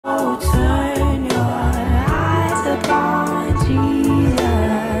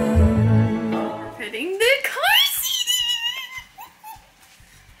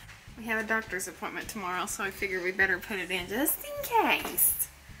doctor's appointment tomorrow, so I figured we better put it in just in case.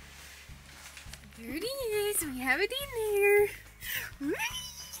 There it is. We have it in there.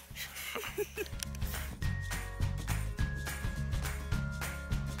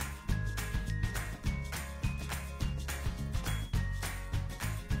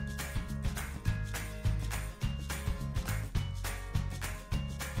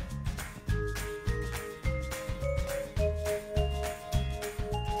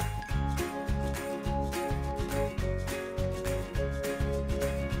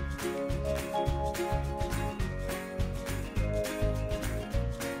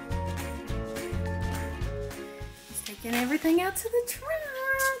 Taking everything out to the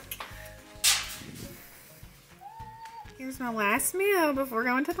trunk. Here's my last meal before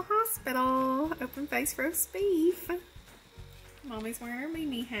going to the hospital. Open face roast beef. Mommy's wearing her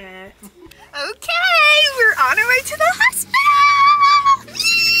Mimi hat. Okay, we're on our way to the hospital.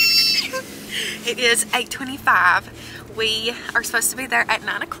 It is 8:25. We are supposed to be there at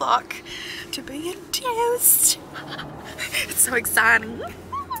 9 o'clock to be induced. It's so exciting.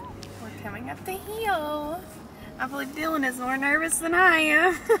 We're coming up the hill. I believe Dylan is more nervous than I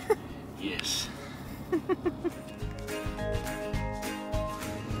am. Yes.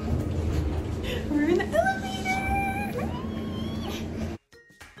 We're in the elevator.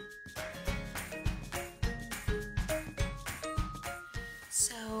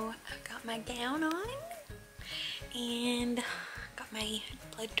 So I've got my gown on and got my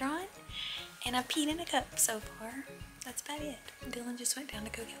blood drawn and I've peed in a cup so far. That's about it. Dylan just went down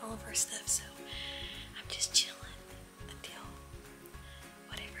to go get all of our stuff, so I'm just chilling until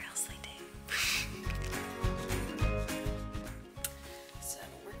whatever else they do. So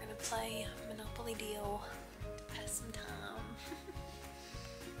we're gonna play Monopoly Deal to pass some time.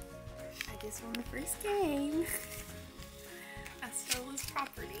 I just won the first game. I stole his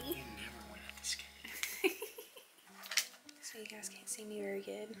property. You never win at this game. So you guys can't see me very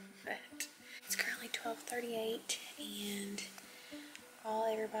good, but it's currently 12:38 and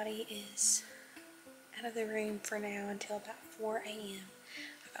everybody is out of the room for now until about 4 a.m.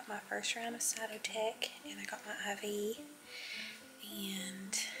 I got my first round of Cytotec and I got my IV,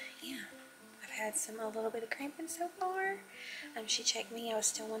 and yeah, I've had a little bit of cramping so far. She checked me, I was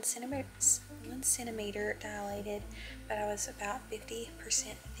still 1 centimeter dilated, but I was about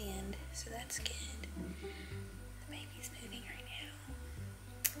 50% thinned, so that's good. The baby's moving right now,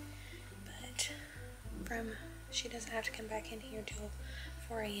 but she doesn't have to come back in here till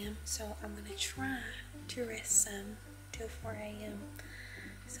 4 a.m. so I'm gonna try to rest some till 4 a.m.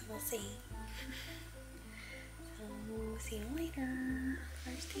 so we'll see. So we'll see you later.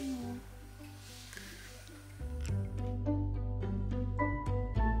 First deal.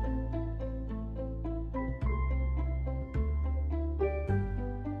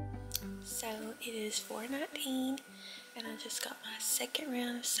 So it is 4:19 and I just got my second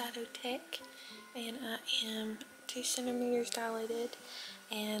round of Cytotec and I am 2 centimeters dilated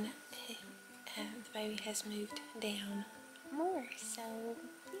and the baby has moved down more, so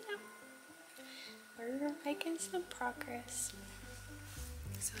yeah, we're making some progress.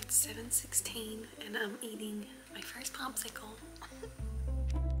 So it's 7:16 and I'm eating my first popsicle.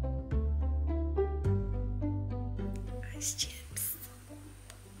 Ice chips.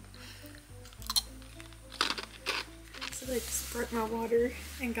 So they just broke my water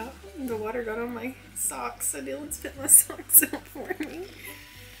and the water got on my socks, so Dylan spit my socks out for me.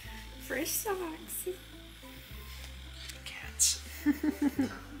 Fresh socks. Cats.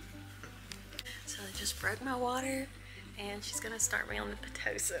 So they just broke my water and she's gonna start me on the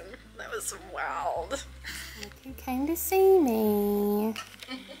Pitocin. That was wild. Look who came to see me.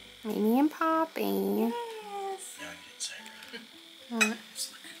 Mimi and Poppy. Yes. Yeah, I get sick. What?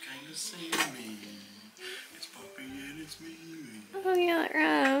 It's like you came to see me. It's Poppy and it's Mimi. Oh yeah, it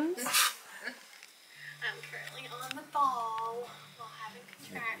rhymes. I'm currently on the ball while having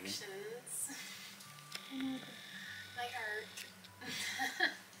contractions. They hurt.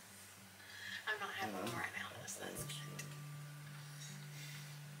 I'm not having them right now, though, so that's good.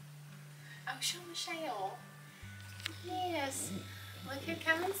 Oh, show Michelle. Yes. Look who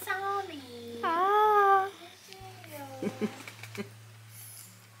came and saw me. Ah.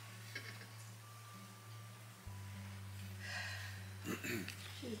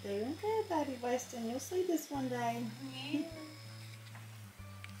 She's doing good, Daddy Weston. You'll see this one day. Yeah.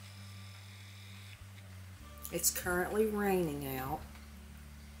 It's currently raining out.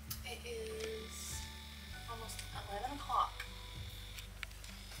 It is almost 11 o'clock.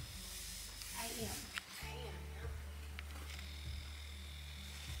 A.M.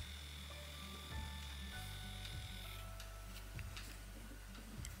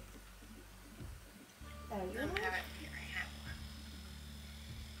 I don't have it here. I have one.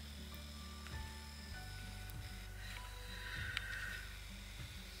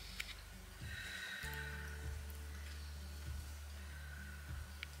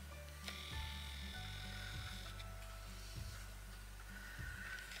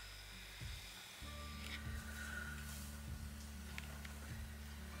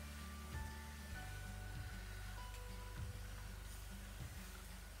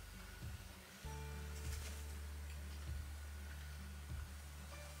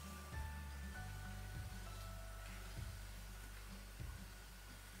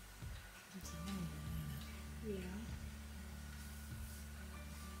 Yeah.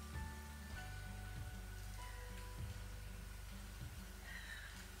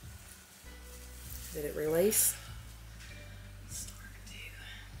 Did it release? Start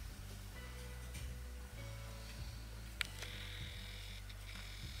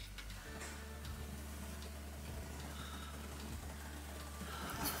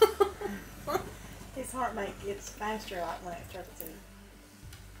to. His heartbeat gets faster like when it starts to.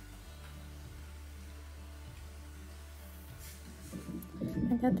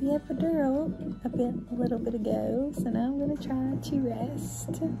 I got the epidural a little bit ago, so now I'm gonna try to rest.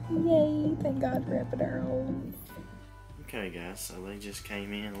 Yay, thank God for epidural. Okay, guys, so they just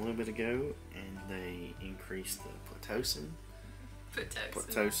came in a little bit ago and they increased the Pitocin.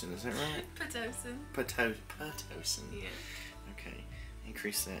 Pitocin, is that right? Pitocin. Yeah. Okay,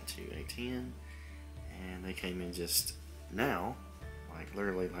 increased that to a 10, and they came in just now, like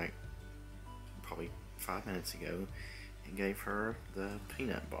literally like probably 5 minutes ago, and gave her the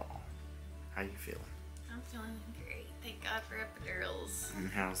peanut ball. How you feeling? I'm feeling great. Thank God for epidurals. And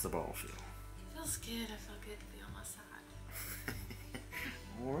how's the ball feel? Feels good. I feel good to be on my side.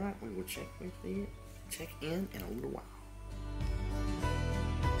 All right, we will check in a little while.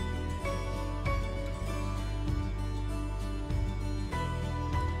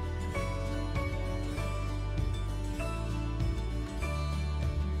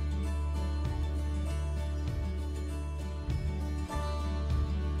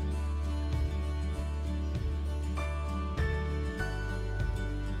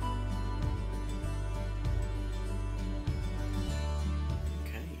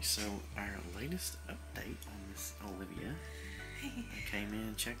 So our latest update on Miss Olivia, I came in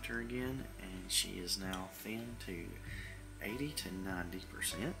and checked her again, and she is now thin to 80 to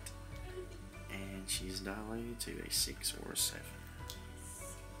 90%, and she's dilated to a 6 or a 7.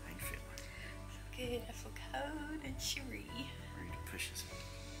 How you feeling? I feel good. I feel cold and cheery. Ready to push this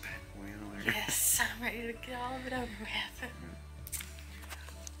bad boy over? Yes, I'm ready to get all of it over with.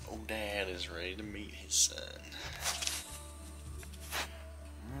 Old Dad is ready to meet his son.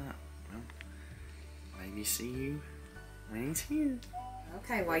 Alright, well, maybe see you when he's here.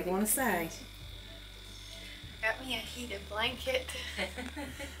 Okay, what do you want to say? Got me a heated blanket.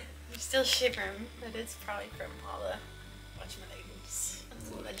 I'm still shivering, but it's probably from all the whatchamadoodles.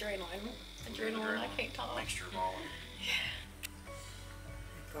 Adrenaline. Adrenaline, I can't talk. Mixture of all. Yeah.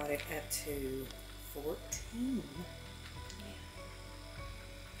 I got it up to 14.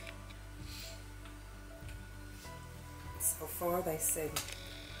 So far they said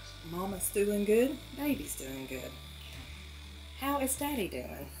Mama's doing good, Baby's doing good. How is Daddy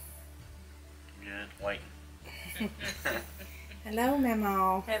doing? Good, waiting. Hello,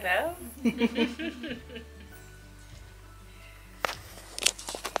 Memo. Hello.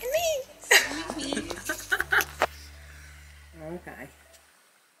 Okay.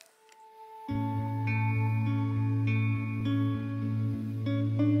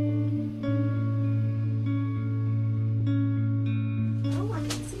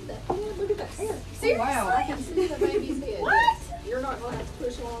 Wow, I can see the baby's head. What? You're not going to have to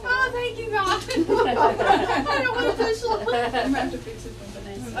push along. Oh, thank you, God. I don't want to push I'm going to have to fix it from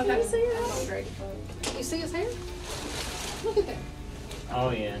Vanessa. Okay. You see her? I'm ready for it. You see his hair? Look at that. Oh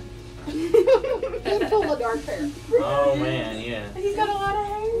yeah. Head full of dark hair. Oh man, yeah. He's got a lot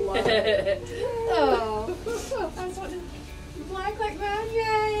of hair. Oh. I was wanting black like that.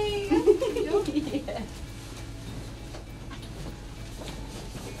 Yay. Yeah.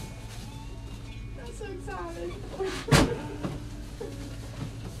 I'm so excited.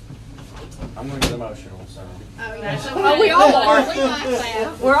 I'm gonna get emotional, so. Oh, yeah. Oh, we all are. We like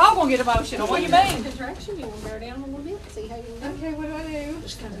that. We're all going to get emotional. What do you mean? Contraction, you want to bear down a little bit? See how you do? Okay, what do I do?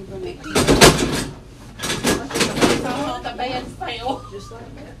 Just kind of go next. Oh, the band's fail. Just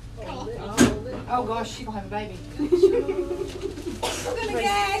like that. Hold it, hold it. Oh gosh, she gonna have a baby. I'm gonna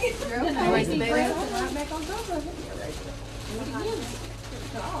gag. You're okay. Raise the baby Press up. it right back on top of it. Do it again. Good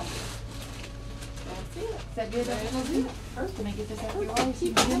job. Is that good? First, let me get this out of your way. So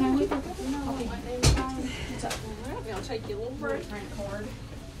you can get with it. I'll take you a little break. Card.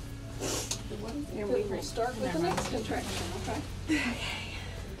 And we will start with the next contraction, okay?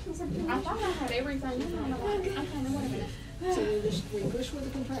 I thought I had everything in there. Okay, now wait a minute. So we push with the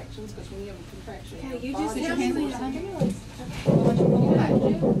contractions, because when you have a contraction, Okay, your you just body- Put your tell hands me. on your side.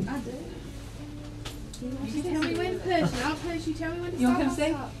 I do. You tell me when to push, and I'll push. You tell me when to stop. You want to come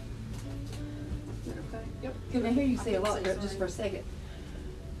see? Okay, yep. Come in here. You see a lot, but just for a second.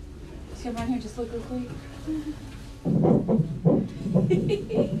 Just come right here. Just look real quick.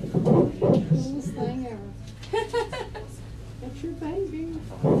 Coolest thing ever. That's your baby.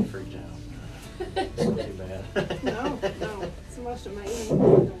 Oh, freaked out. It's not too bad. No, it's the most amazing thing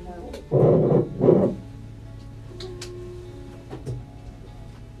in the world.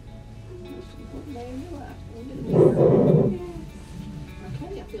 Most important day in your life. We'll get there.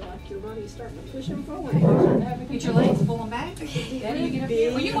 Okay, I feel like your body's starting to push him forward. Get your legs pulling back. Daddy, you get up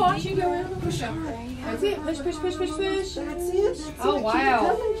here. Well, you watch. You go around and push up. That's it. Push, push, push, push, push. That's it. Oh,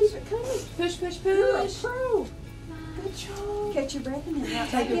 wow. Keep it coming. Push, push, You're a push. pro. Good job. Catch your breath and then now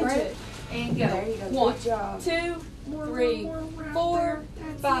Take a breath and go. There you go. One, Good job. 2, 3, 4,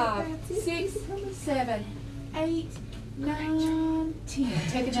 5, 6, 7, 8, 9, 10.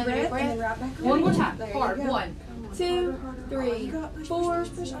 Take another deep And then breath. right back One more around. time. There you Hard. go. 1, 2, 3, 4,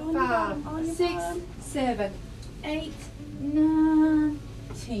 5, 6, 7, 8, 9,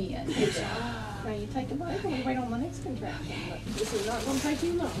 10. Good job. Now you take a break and we wait on the next contraction. But this is not going to take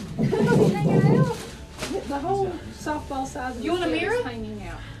you long. Hanging out. The whole softball size of You your want a foot is mirror? hanging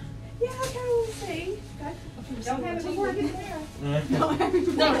out. Yeah, I kind of want to see. Don't have it before I get there. Don't have it.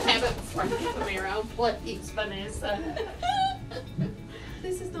 Don't have it before I get the mirror. Oh, please, Vanessa.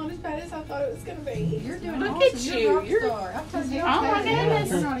 This is not as bad as I thought it was going to be. You're doing Look awesome. at You're you. a rock You're- star. I'm telling you. Oh my goodness.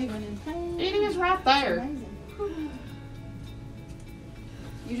 You're You're not not even in pain. It is right there. Amazing.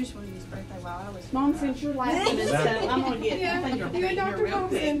 You just wanted this birthday while I was. Mom, since you're laughing and stuff, I'm going to get Yeah, my you fingerprint and here Dr. real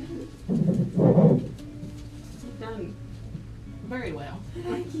quick. Thompson. You've done very well.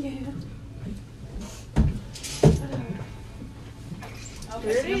 Thank you.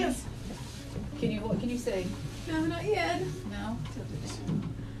 Here it is. Can you see? No, not yet. No.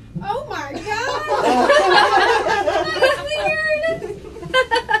 Oh my God! That's weird.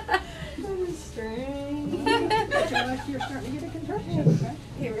 That is strange. Feel like you're starting to get a contraction. Okay?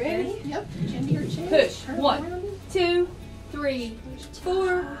 You ready? Yep. Chin to your chin. Push. Turn 1, around. 2, 3,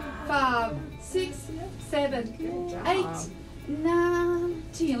 4, 5, 6, 7, 8, 9,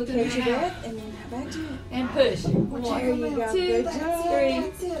 10. Look at Catch your that. breath and then back to it. And push. There 1, you go. 2, Good job. 3,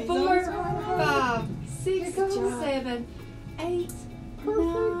 That's it. 4, 5, 6, Good job. 7, 8, 9, 10.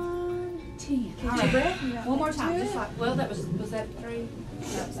 All Catch your right. breath and right One more back to time. it. Just like, well, that was that 3?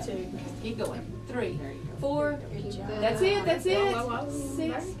 That was 2. Keep going. 3, 4. Good job. That's it. That's it. Whoa, whoa, whoa.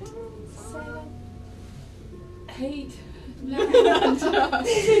 6, 7, 8, 9.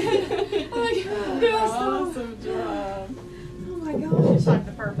 Awesome job. Oh my gosh. It's like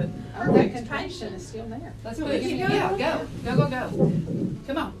the perfect. That contraction is still there. Let's So push. we can go? Yeah, go. Go, go, go.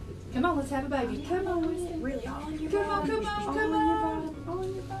 Come on. Come on, let's have a baby. Come on. Really all in your Come on, body. come on, All come in your on. body. All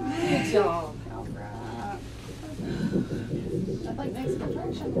in your body. Good job. All right. I think next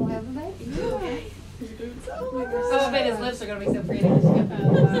contraction we'll have a baby. Oh, I bet his lips are going to be so pretty. Oh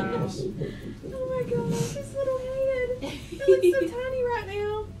my gosh, his little head. It looks so tiny right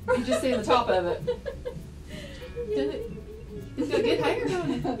now. You just see the top of it. He's got good hair. Yeah.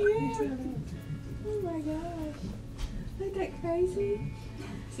 Oh my gosh. Ain't that crazy?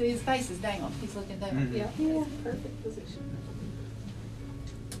 See, his face is down. He's looking down. Yeah, Yeah. that's a perfect position.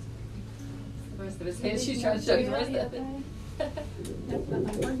 The rest of his head, she's trying to show you the rest of it. Yep, I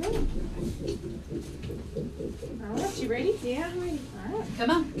think we're good. All right, you ready? Yeah, I'm ready. All right. Come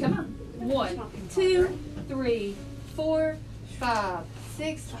on, come on. 1, 2, 3, 4, 5,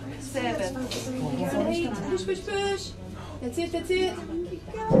 6, 7, 8. Push, push, push. That's it, that's it.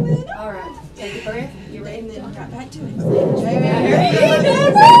 Keep going. All right, take a breath. You ready? And then right back to it.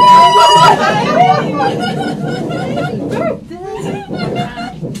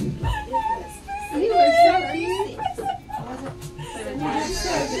 You were so cute.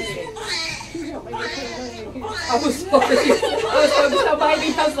 I was sorry. I was focused on baby.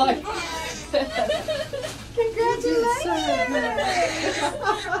 I was like,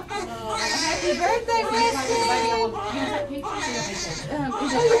 Happy birthday, Wesley.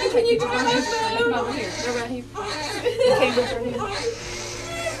 can you turn this over here? Go right here. Okay, look right here.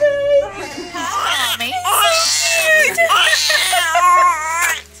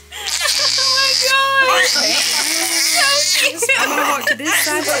 I'm gonna walk to this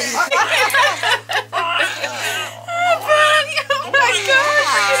side.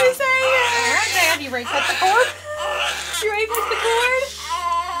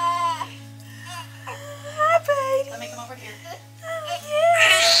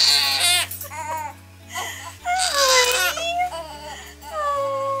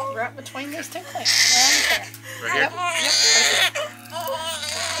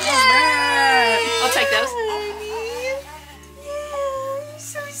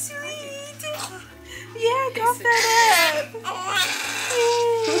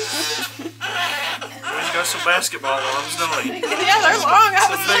 basketball arms, don't he? Yeah, they're long. I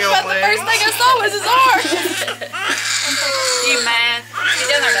was big old the first thing I saw was his arm. You mad? Get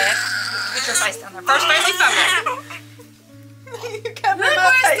down there, Dad. Put your face down there. First family photo. You covered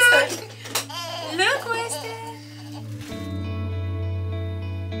my face. Look, Weston.